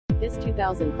This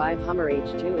 2005 Hummer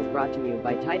H2 is brought to you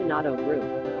by Titan Auto Group.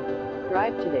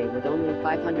 Drive today with only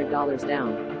 $500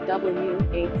 down.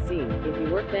 W8C, if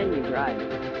you work then you drive.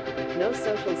 No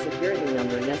social security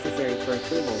number necessary for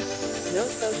approval. No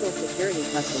social security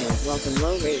customers welcome.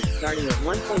 Low rates starting at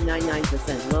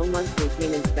 1.99%. Low monthly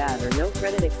payments. Bad or no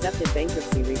credit accepted.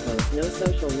 Bankruptcy repos. No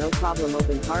social, no problem.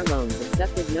 Open car loans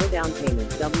accepted. No down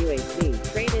payments.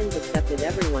 WAC. Trade-ins accepted.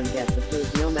 Everyone gets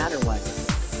approved no matter what.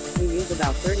 We use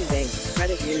about 30 banks,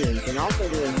 credit unions, and also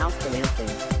do in-house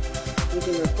financing. You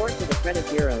can report to the credit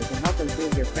bureau to help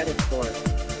improve your credit score.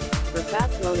 For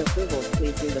fast loan approvals,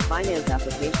 please do the finance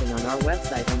application on our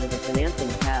website under the Financing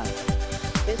tab.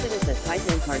 Visit us at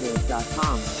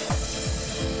titancardeals.com.